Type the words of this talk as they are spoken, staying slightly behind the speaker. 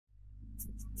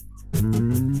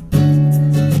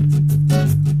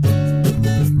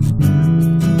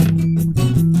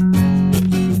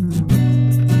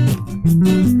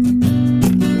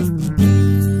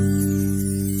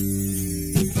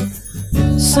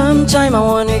Sometime I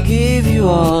wanna give you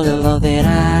all the love that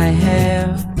I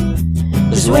have,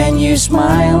 'cause when you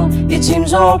smile, it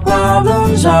seems all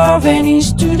problems are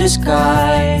vanished to the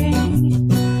sky.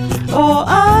 Oh,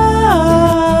 I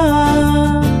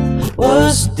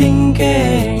was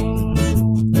thinking,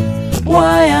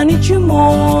 why I need you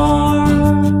more,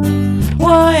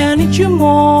 why I need you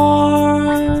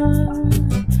more.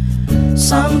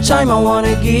 Sometime I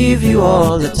wanna give you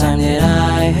all the time that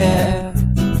I have,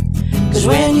 'cause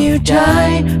when you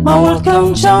die, my world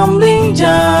comes tumbling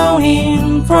down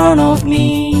in front of me.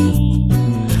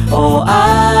 Oh, I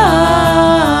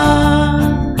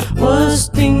was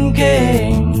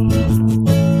thinking,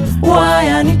 why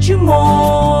I need you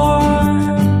more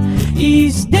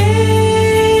each day.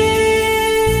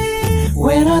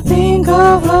 When I think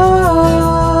of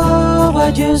love, I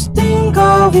just think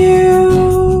of you.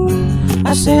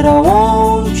 I said I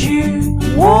want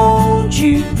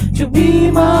you to be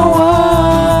my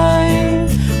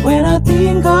wife. When I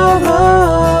think of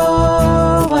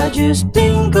love, I just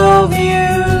think of you.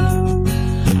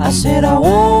 I said I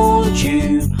want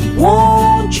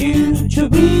you to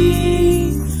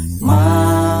be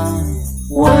my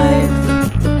wife.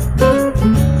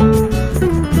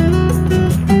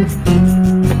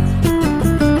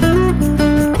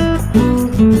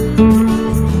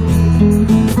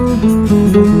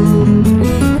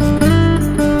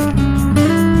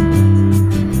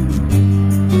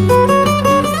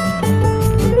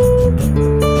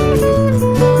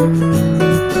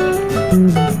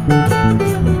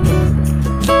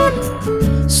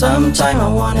 Sometime I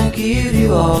wanna give you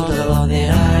all the love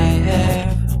that I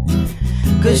have,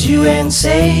 'cause you ain't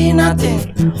say nothing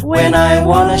when I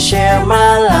wanna share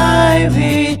my life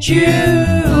with you.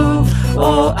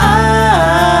 Oh, I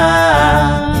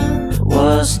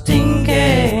was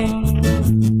thinking,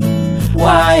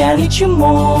 why I need you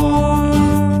more.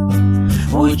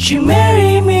 Would you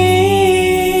marry me?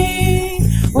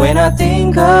 When I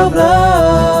think of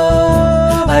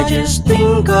love, I just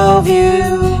think of you.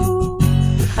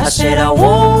 I said I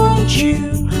want you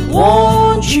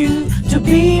to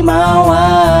be my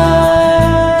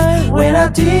wife. When I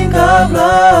think of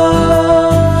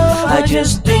love, I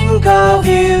just think of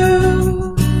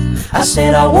you. I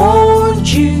said I want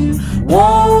you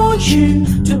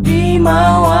to be my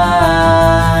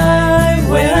wife.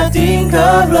 When I think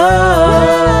of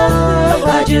love,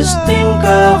 I just think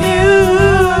of you.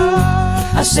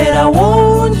 I said I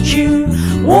want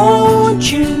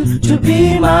you to be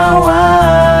my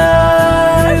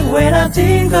wife. When I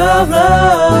think of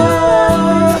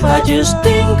love, I just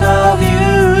think of you.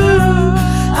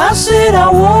 I said I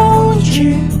want